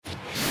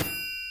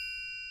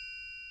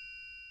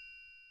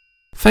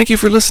Thank you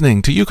for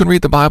listening to You Can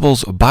Read the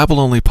Bible's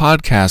Bible-Only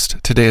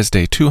podcast. Today is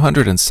day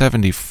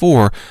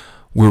 274.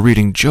 We're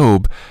reading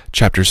Job,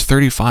 chapters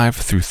 35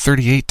 through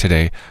 38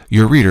 today.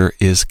 Your reader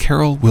is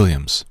Carol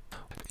Williams.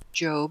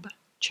 Job,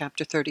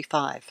 chapter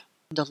 35.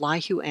 And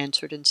Elihu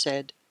answered and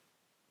said,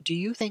 Do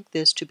you think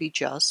this to be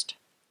just?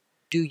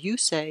 Do you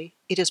say,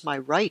 It is my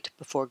right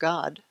before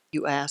God?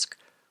 You ask,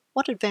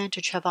 What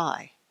advantage have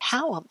I?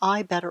 How am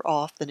I better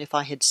off than if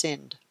I had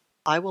sinned?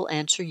 I will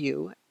answer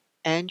you,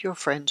 and your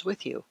friends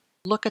with you.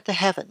 Look at the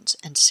heavens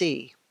and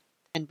see,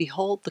 and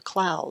behold the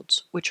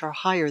clouds, which are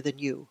higher than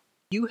you.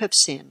 You have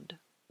sinned.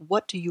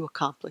 What do you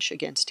accomplish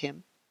against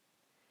him?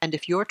 And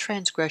if your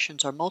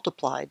transgressions are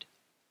multiplied,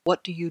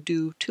 what do you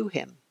do to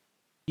him?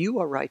 You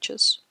are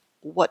righteous.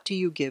 What do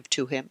you give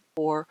to him?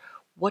 Or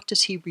what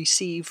does he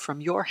receive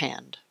from your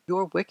hand?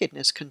 Your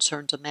wickedness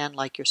concerns a man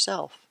like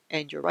yourself,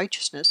 and your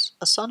righteousness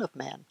a son of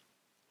man.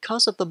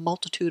 Because of the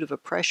multitude of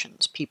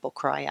oppressions, people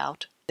cry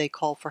out. They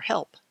call for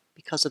help,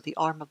 because of the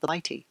arm of the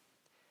mighty.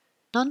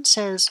 None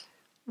says,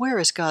 Where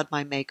is God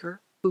my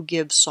Maker, who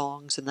gives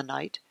songs in the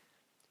night,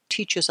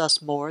 teaches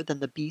us more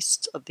than the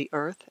beasts of the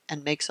earth,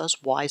 and makes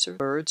us wiser than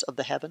birds of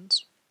the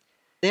heavens?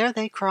 There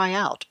they cry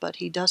out, but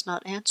he does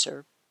not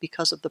answer,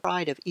 because of the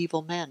pride of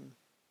evil men.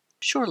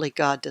 Surely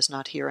God does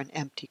not hear an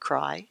empty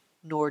cry,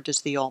 nor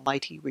does the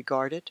Almighty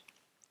regard it.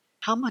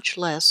 How much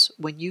less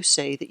when you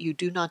say that you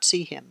do not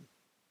see him?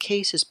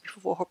 Case is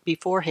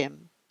before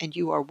him, and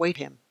you are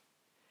waiting him.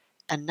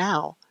 And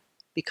now,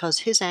 because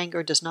his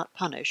anger does not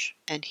punish,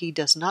 and he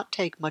does not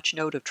take much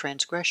note of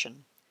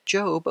transgression,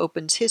 Job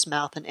opens his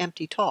mouth in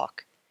empty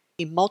talk.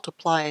 He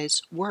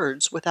multiplies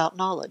words without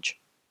knowledge.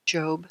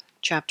 Job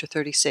chapter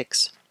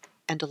 36.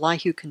 And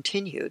Elihu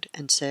continued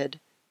and said,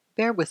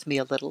 Bear with me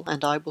a little,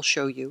 and I will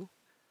show you,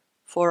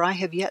 for I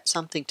have yet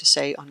something to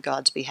say on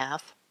God's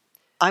behalf.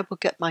 I will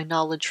get my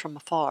knowledge from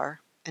afar,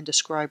 and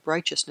ascribe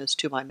righteousness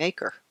to my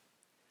Maker.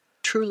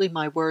 Truly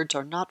my words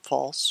are not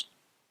false.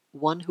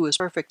 One who is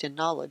perfect in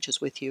knowledge is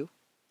with you.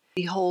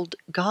 Behold,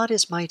 God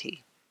is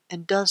mighty,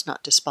 and does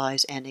not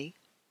despise any.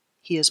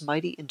 He is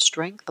mighty in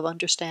strength of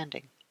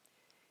understanding.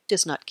 He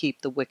does not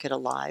keep the wicked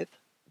alive,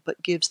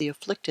 but gives the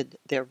afflicted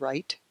their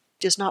right.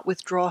 He does not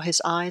withdraw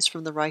his eyes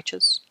from the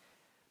righteous.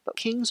 But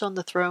kings on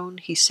the throne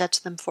he sets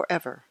them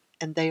forever,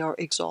 and they are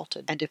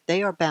exalted. And if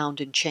they are bound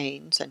in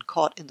chains and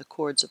caught in the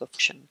cords of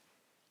affliction,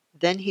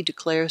 then he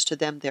declares to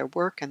them their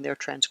work and their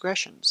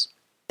transgressions.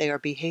 They are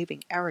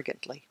behaving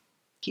arrogantly.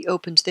 He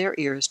opens their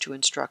ears to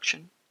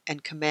instruction,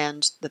 and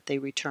commands that they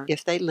return.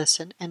 If they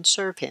listen and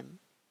serve him,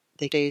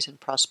 they days in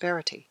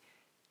prosperity,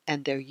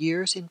 and their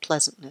years in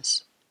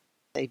pleasantness.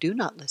 They do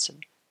not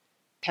listen,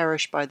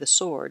 perish by the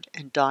sword,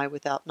 and die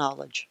without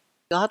knowledge.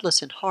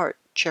 Godless in heart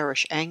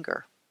cherish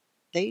anger.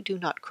 They do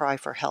not cry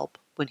for help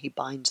when he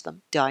binds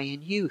them, die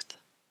in youth,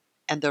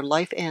 and their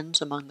life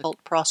ends among the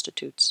cult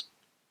prostitutes.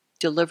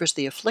 Delivers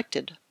the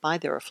afflicted by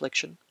their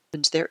affliction,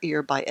 opens their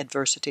ear by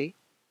adversity.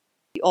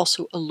 He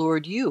also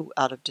allured you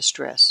out of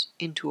distress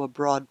into a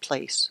broad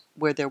place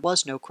where there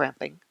was no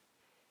cramping,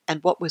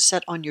 and what was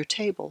set on your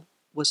table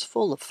was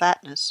full of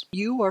fatness.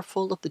 You are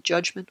full of the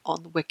judgment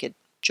on the wicked.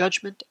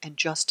 Judgment and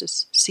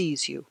justice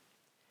seize you.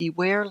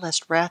 Beware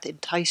lest wrath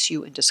entice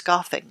you into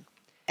scoffing,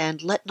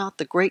 and let not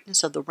the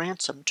greatness of the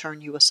ransom turn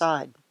you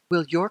aside.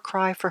 Will your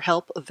cry for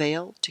help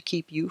avail to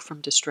keep you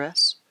from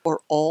distress,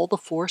 or all the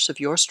force of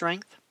your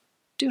strength?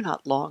 Do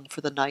not long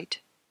for the night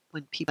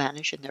when people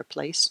vanish in their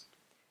place.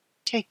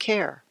 Take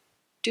care,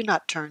 do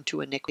not turn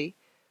to iniquity,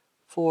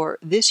 for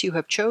this you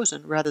have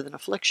chosen rather than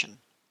affliction.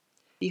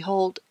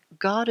 Behold,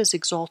 God is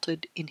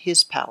exalted in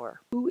his power.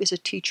 Who is a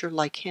teacher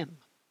like him?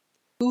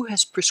 Who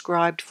has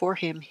prescribed for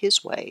him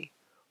his way?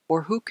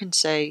 Or who can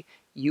say,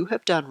 You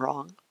have done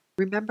wrong?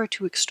 Remember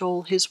to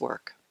extol his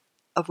work,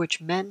 of which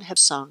men have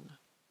sung.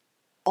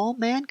 All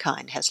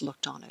mankind has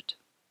looked on it.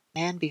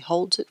 Man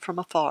beholds it from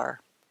afar.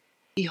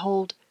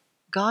 Behold,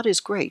 God is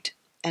great,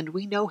 and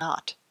we know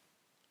not.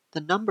 The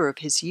number of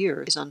his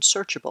years is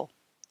unsearchable.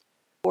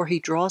 For he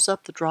draws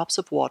up the drops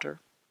of water.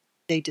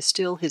 They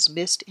distill his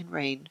mist in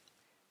rain,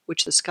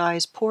 which the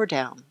skies pour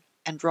down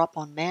and drop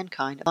on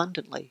mankind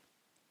abundantly.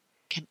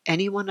 Can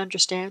anyone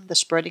understand the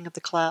spreading of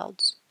the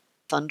clouds,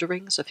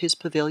 thunderings of his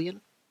pavilion?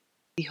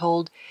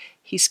 Behold,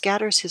 he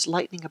scatters his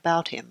lightning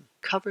about him,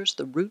 covers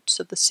the roots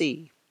of the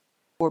sea.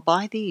 For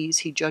by these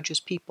he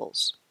judges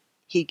peoples.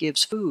 He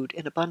gives food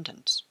in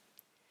abundance.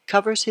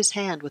 Covers his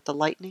hand with the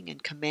lightning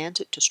and commands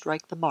it to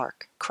strike the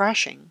mark.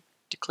 Crashing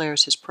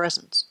declares his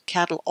presence.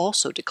 Cattle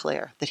also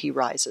declare that he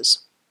rises.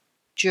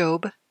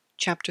 Job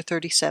chapter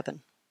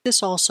 37.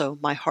 This also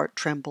my heart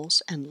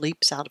trembles and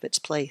leaps out of its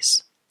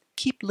place.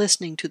 Keep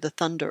listening to the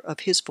thunder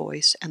of his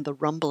voice and the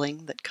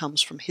rumbling that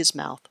comes from his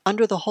mouth.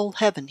 Under the whole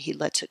heaven he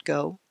lets it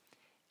go,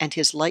 and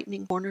his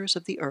lightning corners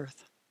of the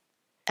earth.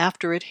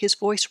 After it his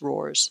voice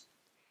roars.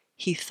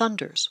 He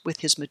thunders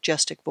with his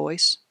majestic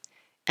voice,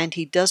 and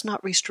he does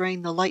not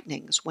restrain the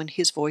lightnings when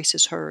his voice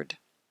is heard.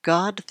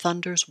 God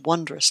thunders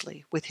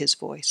wondrously with his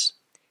voice.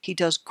 He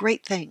does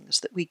great things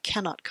that we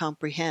cannot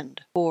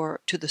comprehend. For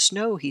to the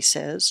snow he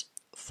says,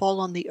 Fall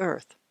on the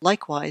earth,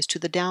 likewise to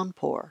the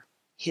downpour,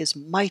 his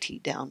mighty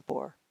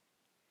downpour.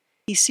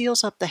 He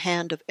seals up the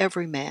hand of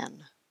every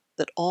man,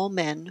 that all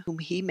men whom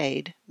he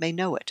made may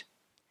know it.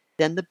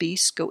 Then the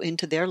beasts go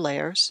into their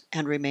lairs,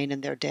 and remain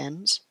in their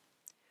dens.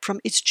 From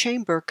its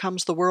chamber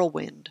comes the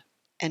whirlwind,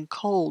 and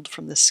cold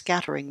from the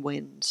scattering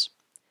winds.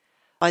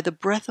 By the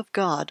breath of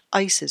God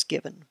ice is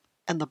given,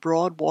 and the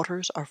broad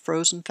waters are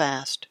frozen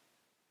fast.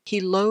 He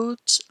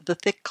loads the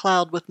thick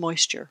cloud with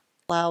moisture.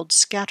 Clouds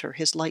scatter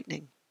his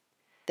lightning.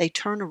 They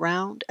turn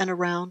around and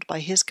around by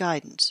his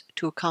guidance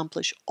to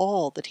accomplish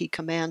all that he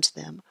commands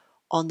them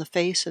on the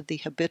face of the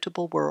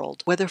habitable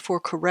world. Whether for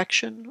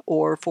correction,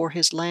 or for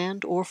his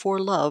land, or for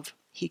love,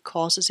 he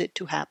causes it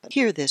to happen.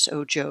 Hear this,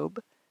 O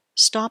Job.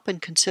 Stop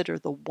and consider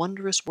the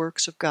wondrous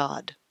works of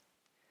God.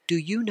 Do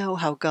you know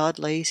how God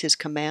lays his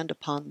command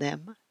upon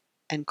them,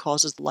 and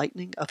causes the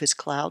lightning of his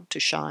cloud to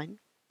shine?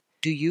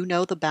 Do you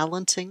know the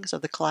balancings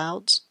of the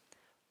clouds,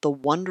 the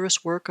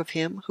wondrous work of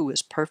him who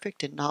is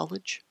perfect in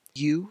knowledge?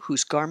 You,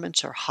 whose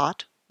garments are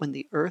hot when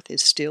the earth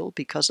is still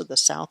because of the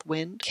south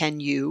wind, can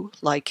you,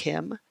 like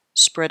him,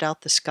 spread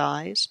out the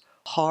skies,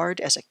 hard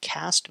as a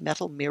cast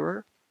metal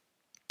mirror?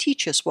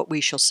 Teach us what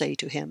we shall say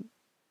to him.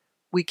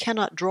 We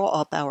cannot draw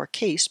up our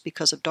case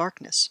because of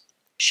darkness.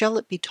 Shall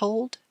it be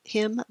told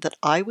him that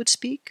I would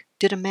speak?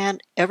 Did a man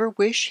ever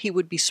wish he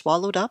would be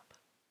swallowed up?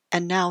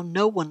 And now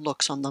no one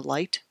looks on the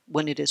light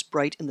when it is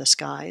bright in the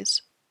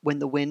skies, when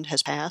the wind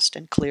has passed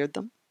and cleared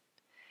them.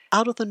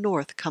 Out of the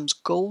north comes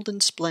golden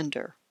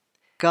splendor.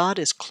 God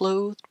is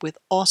clothed with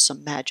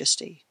awesome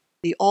majesty,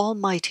 the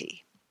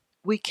Almighty.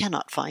 We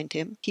cannot find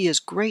him. He is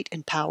great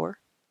in power.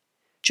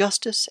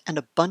 Justice and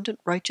abundant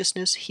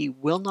righteousness he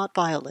will not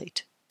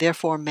violate.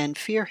 Therefore men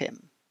fear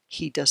him.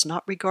 He does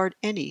not regard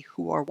any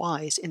who are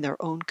wise in their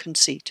own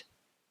conceit.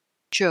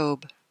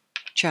 Job,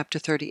 chapter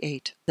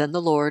 38. Then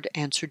the Lord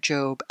answered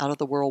Job out of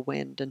the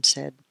whirlwind and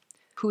said,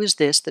 Who is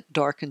this that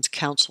darkens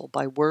counsel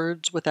by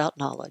words without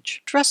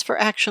knowledge? Dress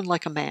for action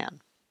like a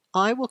man.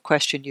 I will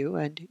question you,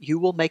 and you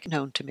will make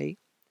known to me.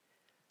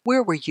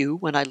 Where were you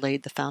when I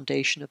laid the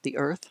foundation of the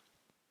earth?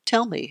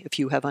 Tell me if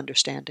you have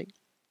understanding.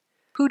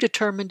 Who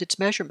determined its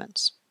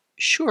measurements?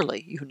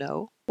 Surely you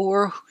know.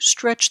 Or who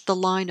stretched the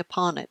line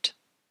upon it?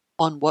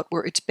 On what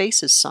were its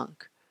bases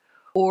sunk?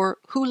 Or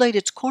who laid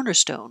its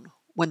cornerstone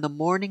when the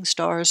morning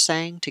stars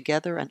sang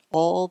together and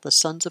all the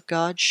sons of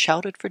God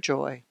shouted for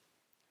joy?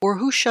 Or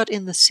who shut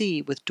in the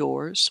sea with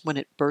doors when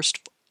it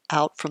burst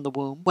out from the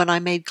womb, when I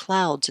made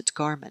clouds its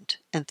garment,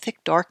 and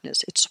thick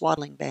darkness its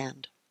swaddling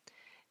band,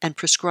 and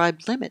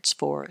prescribed limits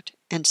for it,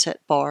 and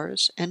set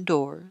bars and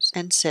doors,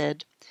 and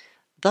said,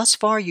 Thus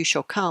far you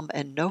shall come,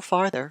 and no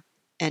farther,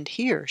 and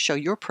here shall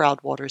your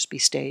proud waters be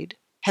stayed?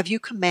 Have you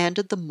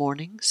commanded the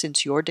morning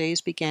since your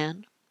days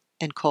began,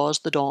 and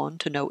caused the dawn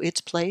to know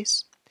its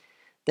place,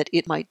 that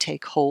it might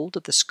take hold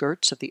of the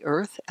skirts of the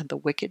earth, and the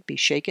wicked be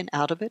shaken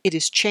out of it? It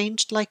is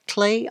changed like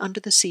clay under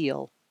the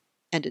seal,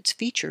 and its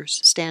features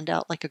stand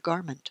out like a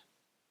garment.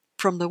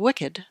 From the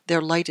wicked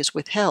their light is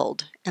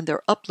withheld, and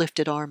their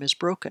uplifted arm is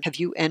broken. Have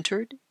you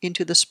entered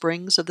into the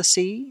springs of the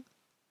sea,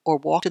 or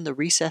walked in the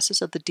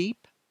recesses of the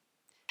deep?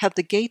 Have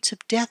the gates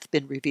of death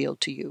been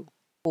revealed to you,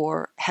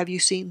 or have you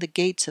seen the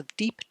gates of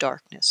deep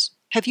darkness?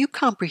 Have you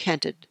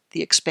comprehended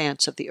the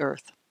expanse of the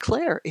earth?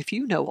 Declare if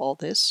you know all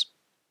this.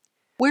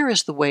 Where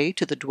is the way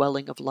to the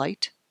dwelling of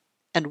light?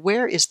 And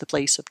where is the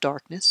place of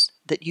darkness,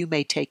 that you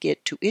may take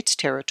it to its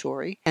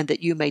territory, and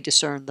that you may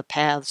discern the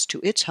paths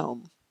to its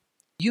home?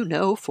 You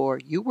know, for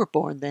you were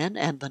born then,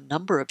 and the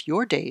number of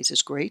your days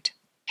is great.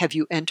 Have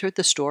you entered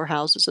the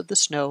storehouses of the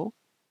snow?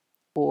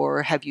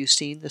 Or have you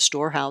seen the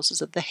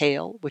storehouses of the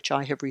hail, which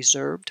I have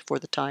reserved for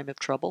the time of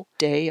trouble,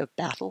 day of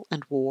battle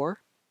and war?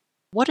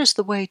 What is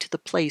the way to the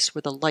place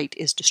where the light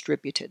is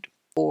distributed,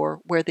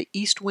 or where the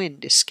east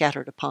wind is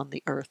scattered upon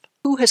the earth?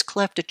 Who has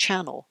cleft a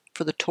channel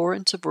for the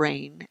torrents of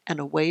rain, and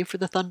a way for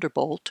the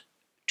thunderbolt,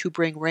 to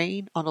bring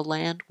rain on a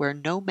land where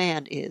no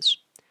man is,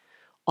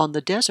 on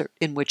the desert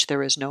in which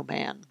there is no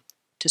man,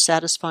 to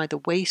satisfy the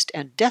waste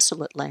and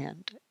desolate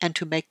land, and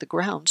to make the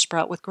ground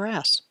sprout with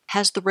grass?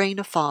 Has the rain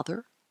a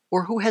father?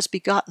 Or who has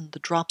begotten the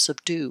drops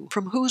of dew?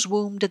 From whose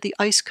womb did the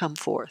ice come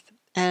forth?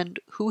 And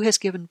who has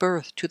given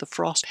birth to the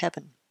frost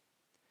heaven?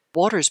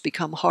 Waters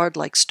become hard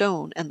like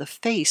stone, and the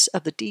face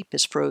of the deep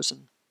is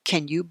frozen.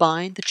 Can you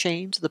bind the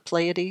chains of the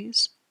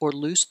Pleiades, or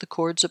loose the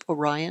cords of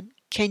Orion?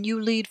 Can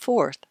you lead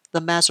forth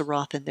the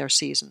Mazzaroth in their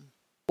season?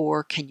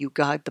 Or can you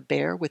guide the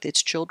bear with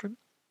its children?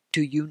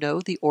 Do you know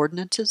the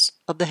ordinances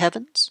of the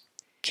heavens?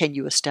 Can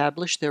you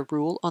establish their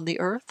rule on the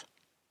earth?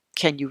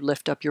 Can you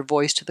lift up your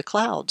voice to the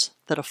clouds,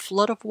 that a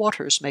flood of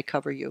waters may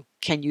cover you?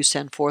 Can you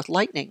send forth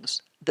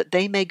lightnings, that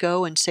they may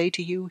go and say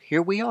to you,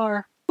 Here we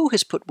are? Who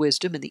has put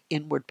wisdom in the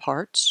inward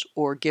parts,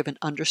 or given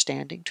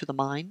understanding to the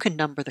mind? Who can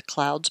number the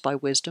clouds by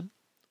wisdom?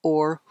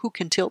 Or who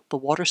can tilt the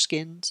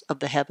waterskins of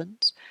the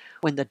heavens,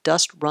 when the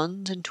dust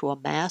runs into a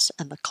mass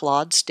and the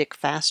clods stick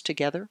fast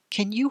together?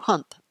 Can you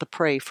hunt the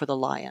prey for the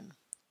lion,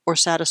 or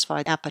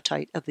satisfy the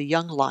appetite of the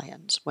young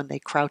lions when they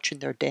crouch in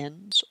their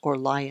dens, or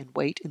lie in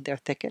wait in their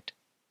thicket?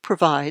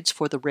 Provides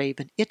for the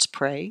raven its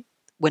prey,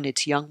 when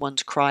its young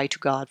ones cry to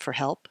God for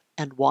help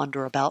and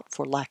wander about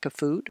for lack of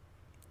food?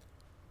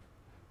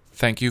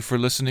 Thank you for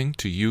listening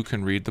to You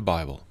Can Read the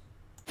Bible.